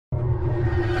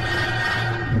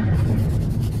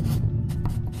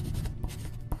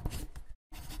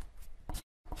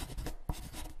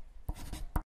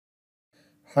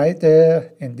Hi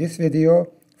there, in this video,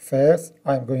 first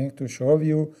I'm going to show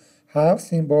you how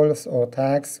symbols or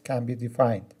tags can be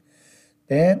defined.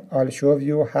 Then I'll show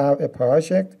you how a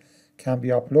project can be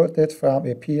uploaded from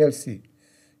a PLC.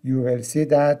 You will see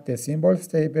that the symbols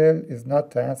table is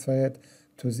not transferred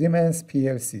to Siemens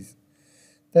PLCs.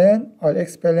 Then I'll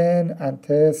explain and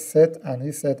test set and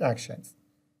reset actions.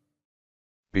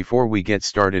 Before we get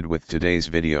started with today's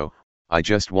video, I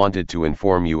just wanted to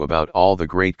inform you about all the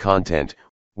great content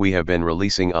we have been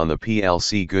releasing on the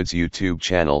plcgoods YouTube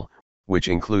channel, which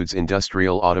includes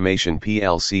industrial automation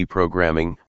PLC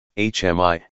programming,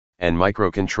 HMI, and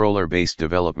microcontroller-based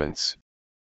developments.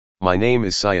 My name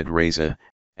is Syed Reza,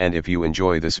 and if you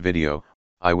enjoy this video,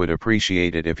 I would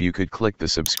appreciate it if you could click the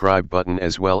subscribe button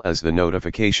as well as the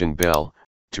notification bell,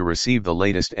 to receive the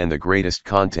latest and the greatest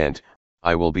content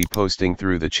I will be posting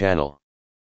through the channel.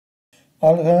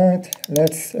 Alright,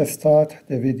 let's start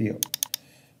the video.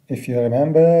 If you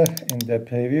remember, in the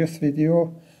previous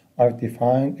video, I've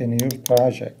defined a new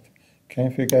project,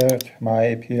 configured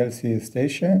my PLC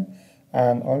station,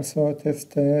 and also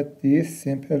tested this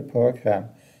simple program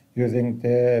using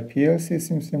the PLC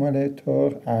Sim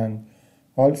Simulator and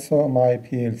also my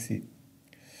PLC.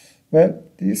 Well,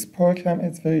 this program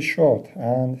is very short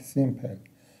and simple,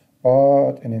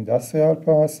 but an industrial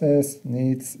process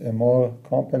needs a more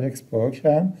complex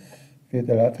program with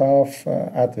a lot of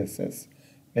addresses,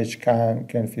 which can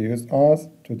confuse us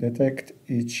to detect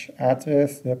each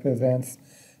address represents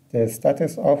the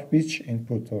status of which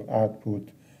input or output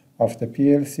of the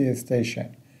PLC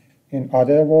station. In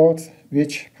other words,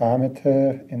 which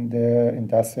parameter in the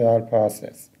industrial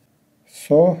process.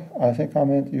 So I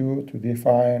recommend you to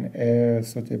define a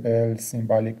suitable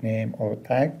symbolic name or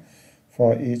tag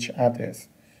for each address.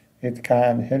 It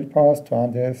can help us to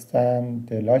understand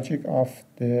the logic of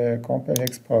the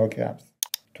complex programs.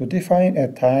 To define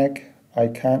a tag, I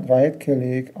can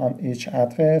right-click on each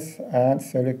address and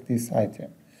select this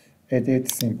item,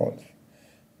 Edit Symbols.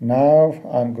 Now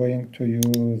I'm going to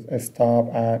use a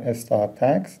stop and a start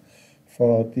tags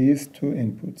for these two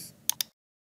inputs.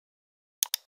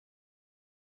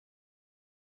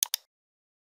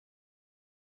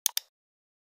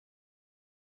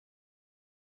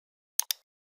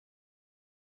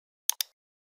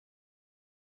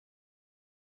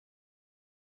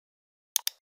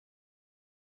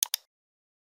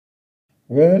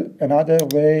 Well, another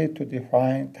way to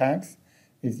define tags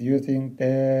is using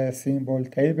the symbol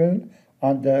table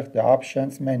under the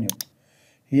Options menu.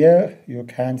 Here you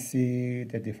can see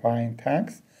the defined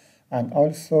tags and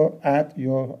also add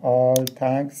your all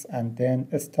tags and then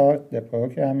start the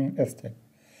programming step.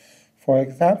 For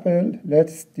example,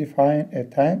 let's define a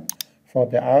tag for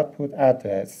the output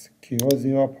address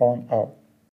Q0.out.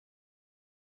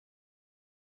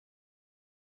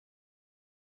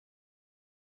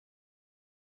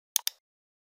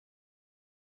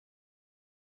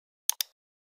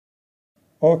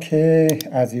 Okay,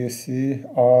 as you see,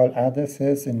 all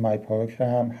addresses in my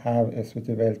program have a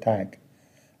suitable tag.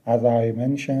 As I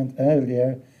mentioned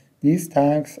earlier, these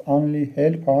tags only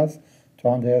help us to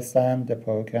understand the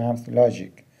program's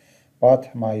logic,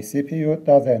 but my CPU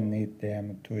doesn't need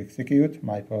them to execute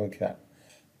my program.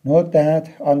 Note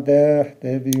that under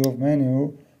the View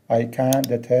menu, I can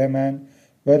determine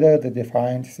whether the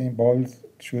defined symbols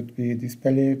should be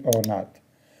displayed or not.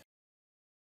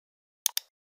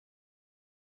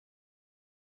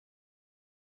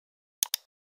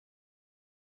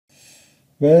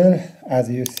 Well, as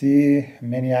you see,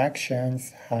 many actions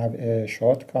have a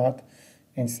shortcut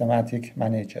in Simatic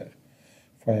Manager.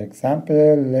 For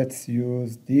example, let's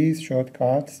use these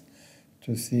shortcuts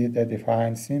to see the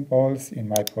defined symbols in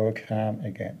my program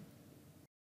again.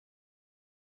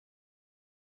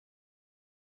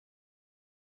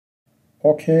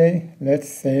 Okay, let's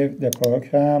save the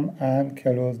program and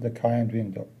close the current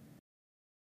window.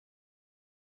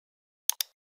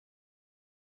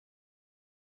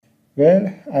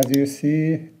 Well, as you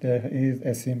see, there is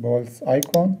a symbols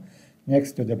icon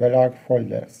next to the blog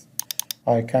folders.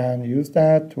 I can use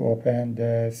that to open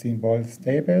the symbols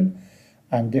table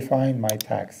and define my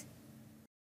tags.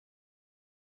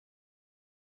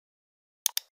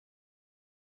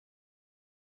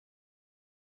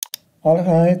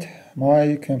 Alright,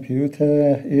 my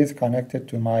computer is connected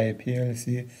to my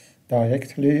PLC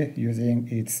directly using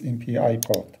its MPI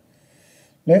port.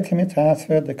 Let me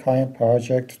transfer the current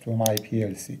project to my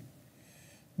PLC.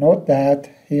 Note that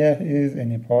here is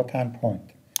an important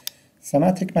point.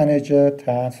 Simatic Manager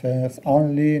transfers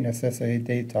only necessary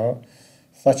data,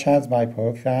 such as my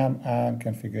program and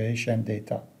configuration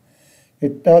data.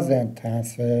 It doesn't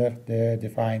transfer the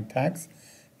defined tags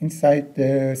inside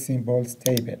the symbols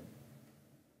table.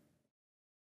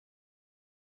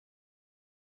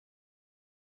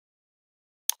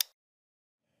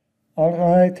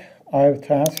 Alright, I've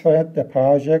transferred the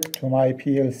project to my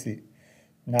PLC.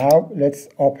 Now let's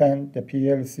open the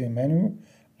PLC menu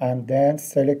and then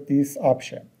select this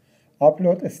option,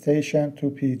 Upload Station to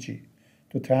PG,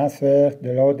 to transfer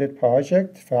the loaded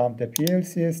project from the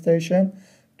PLC station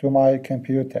to my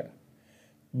computer.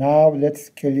 Now let's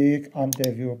click on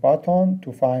the View button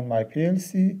to find my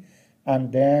PLC,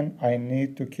 and then I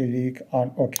need to click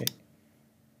on OK.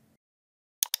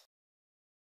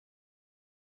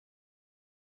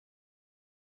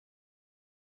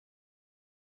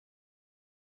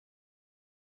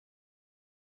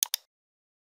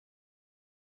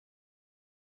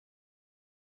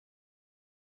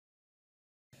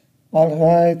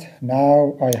 Alright,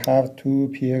 now I have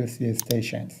two PLC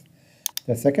stations.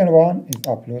 The second one is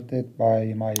uploaded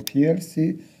by my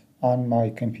PLC on my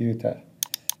computer.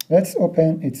 Let's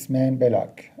open its main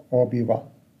block, OB1.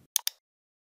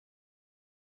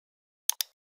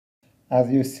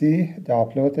 As you see, the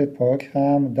uploaded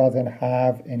program doesn't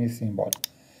have any symbol.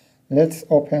 Let's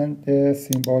open the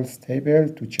symbols table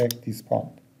to check this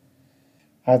point.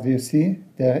 As you see,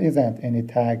 there isn't any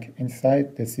tag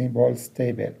inside the symbols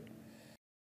table.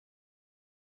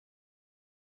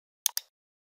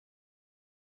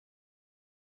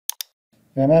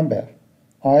 Remember,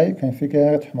 I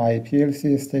configured my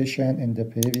PLC station in the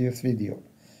previous video.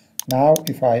 Now,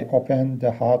 if I open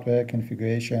the hardware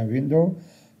configuration window,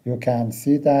 you can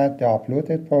see that the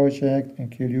uploaded project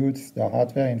includes the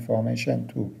hardware information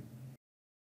too.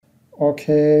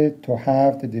 Okay, to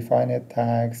have the defined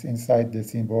tags inside the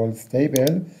symbols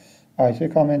table, I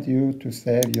recommend you to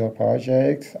save your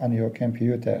projects on your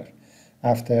computer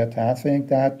after transferring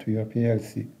that to your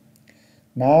PLC.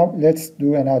 Now let's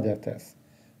do another test.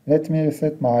 Let me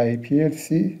reset my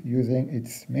PLC using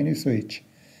its mini switch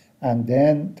and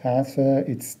then transfer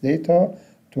its data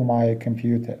to my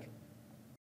computer.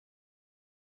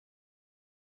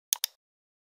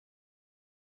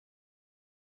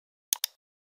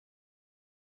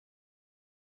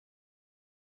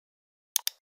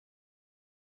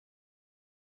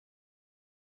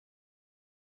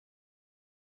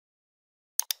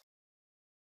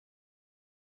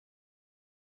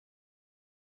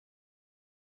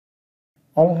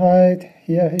 Alright,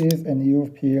 here is a new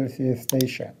PLC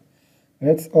station.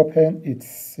 Let's open its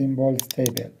symbols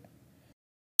table.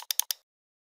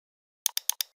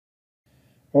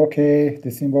 Okay,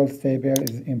 the symbols table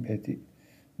is empty.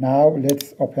 Now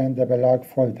let's open the block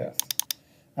folders.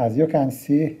 As you can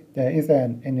see, there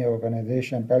isn't any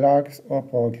organization blocks or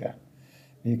program.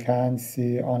 We can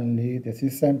see only the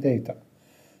system data.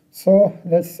 So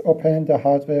let's open the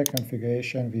hardware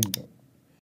configuration window.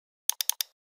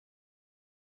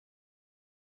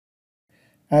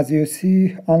 As you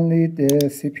see, only the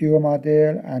CPU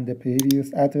model and the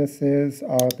previous addresses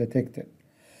are detected.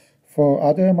 For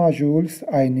other modules,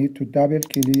 I need to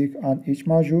double-click on each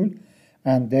module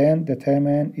and then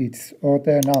determine its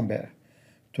order number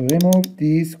to remove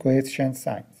these question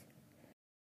signs.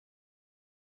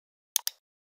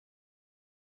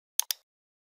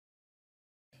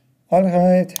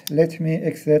 Alright, let me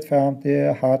exit from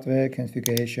the hardware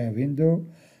configuration window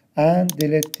and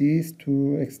delete these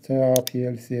two extra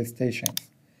PLC stations.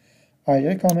 I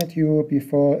recommend you,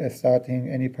 before starting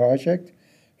any project,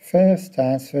 first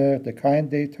transfer the current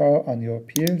data on your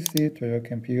PLC to your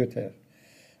computer.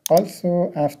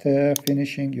 Also, after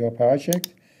finishing your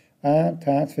project and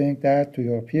transferring that to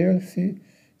your PLC,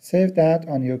 save that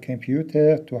on your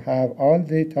computer to have all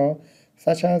data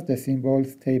such as the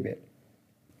symbols table.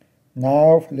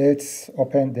 Now let's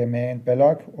open the main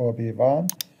block OB1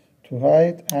 to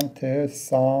write and test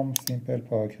some simple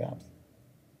programs.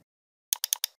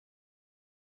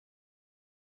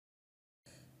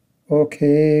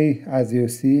 Okay, as you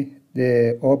see,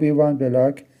 the OB1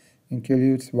 block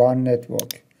includes one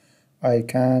network. I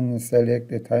can select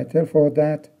the title for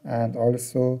that and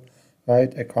also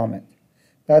write a comment.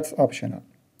 That's optional.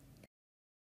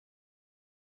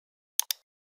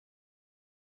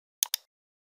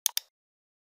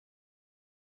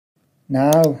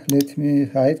 Now let me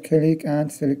right-click and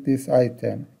select this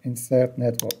item, Insert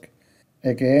Network.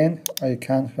 Again, I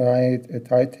can write a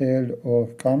title or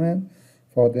comment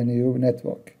for the new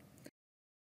network.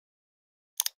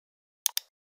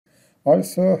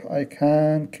 Also, I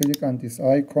can click on this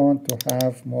icon to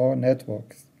have more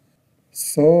networks.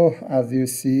 So, as you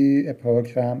see, a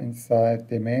program inside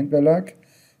the main block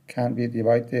can be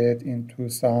divided into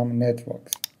some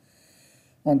networks.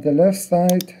 On the left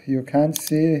side, you can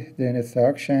see the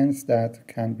instructions that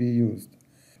can be used.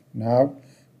 Now,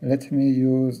 let me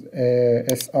use a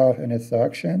SR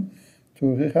instruction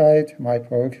to rewrite my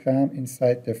program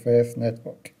inside the first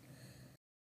network.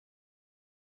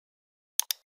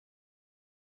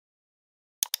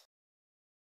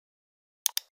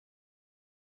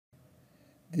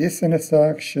 This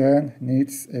instruction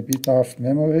needs a bit of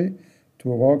memory to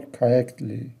work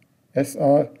correctly.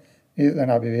 SR is an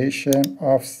abbreviation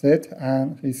of set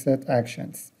and reset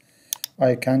actions.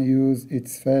 I can use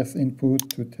its first input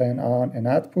to turn on an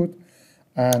output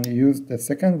and use the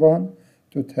second one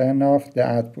to turn off the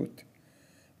output.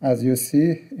 As you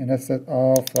see, instead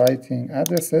of writing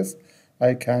addresses,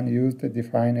 I can use the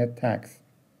defined tags.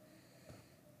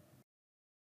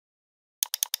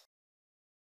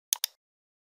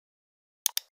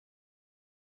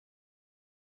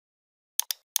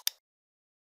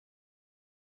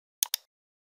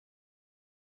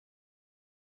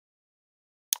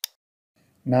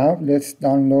 Now let's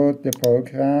download the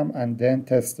program and then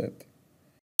test it.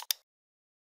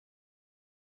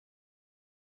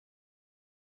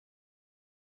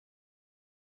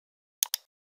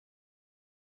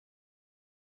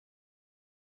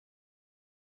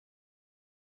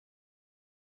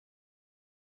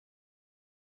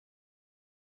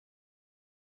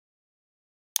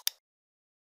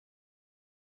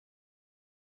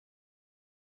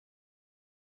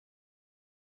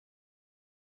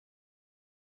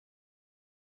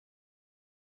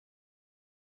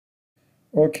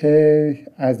 Okay,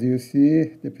 as you see,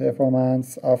 the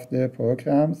performance of the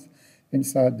programs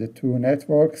inside the two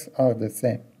networks are the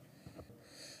same.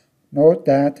 Note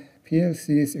that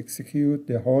PLCs execute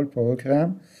the whole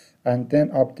program and then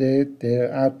update their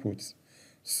outputs.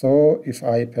 So if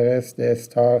I press the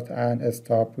start and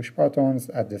stop push buttons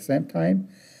at the same time,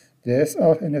 the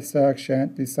SR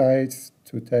instruction decides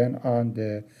to turn on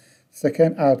the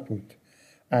second output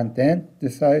and then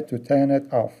decide to turn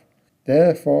it off.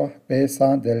 Therefore, based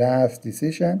on the last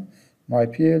decision, my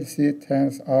PLC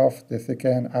turns off the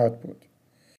second output.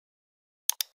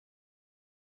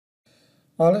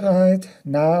 Alright,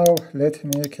 now let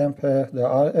me compare the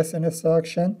RS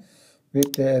instruction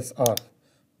with the SR.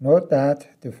 Note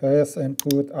that the first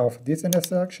input of this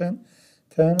instruction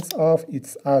turns off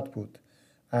its output,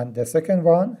 and the second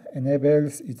one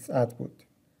enables its output.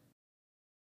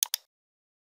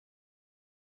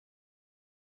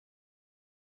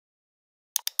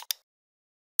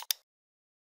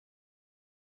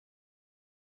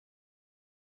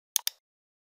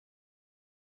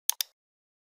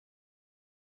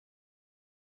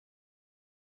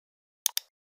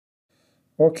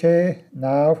 Okay,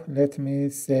 now let me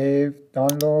save,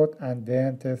 download, and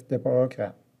then test the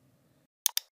program.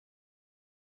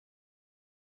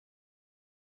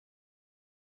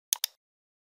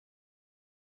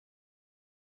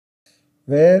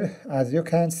 Well, as you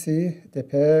can see, the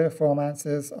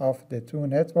performances of the two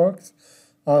networks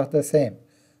are the same.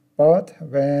 But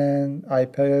when I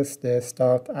press the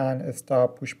start and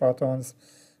stop push buttons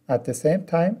at the same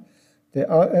time, the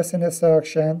RS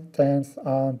instruction turns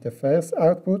on the first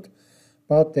output,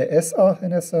 but the SR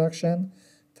instruction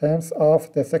turns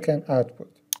off the second output.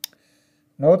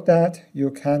 Note that you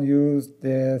can use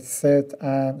the set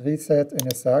and reset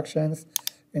instructions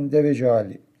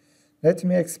individually. Let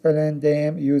me explain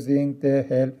them using the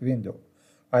help window.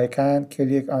 I can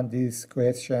click on this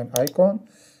question icon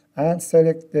and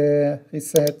select the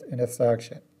reset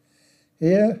instruction.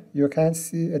 Here you can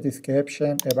see a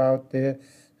description about the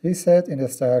reset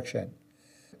instruction.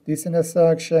 This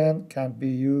instruction can be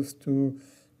used to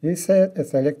reset a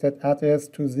selected address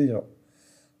to 0.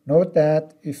 Note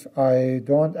that if I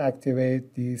don't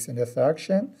activate this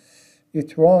instruction,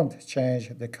 it won't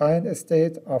change the current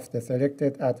state of the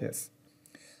selected address.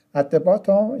 At the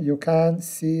bottom, you can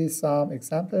see some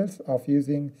examples of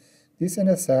using this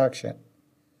instruction.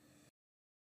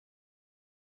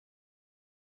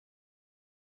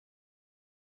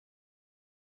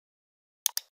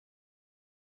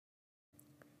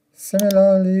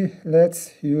 Similarly,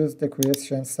 let's use the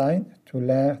question sign to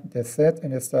learn the set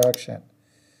instruction.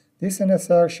 This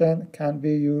instruction can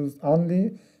be used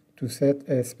only to set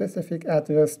a specific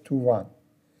address to 1.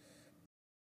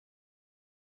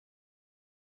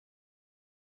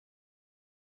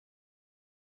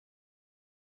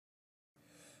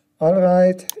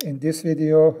 Alright, in this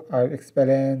video I'll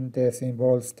explain the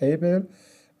symbols table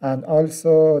and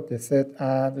also the set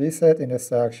and reset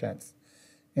instructions.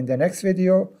 In the next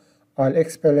video, I'll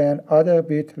explain other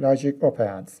bit logic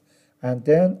operands, and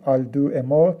then I'll do a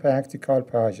more practical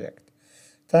project.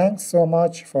 Thanks so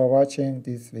much for watching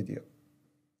this video.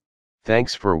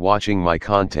 Thanks for watching my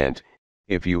content.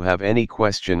 If you have any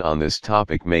question on this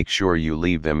topic, make sure you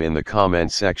leave them in the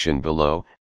comment section below,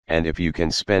 and if you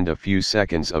can spend a few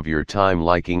seconds of your time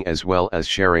liking as well as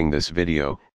sharing this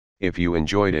video, if you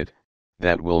enjoyed it,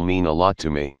 that will mean a lot to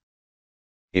me.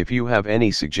 If you have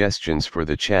any suggestions for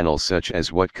the channel, such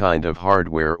as what kind of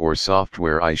hardware or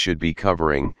software I should be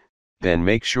covering, then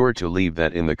make sure to leave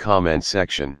that in the comment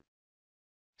section.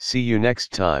 See you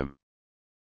next time.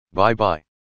 Bye bye.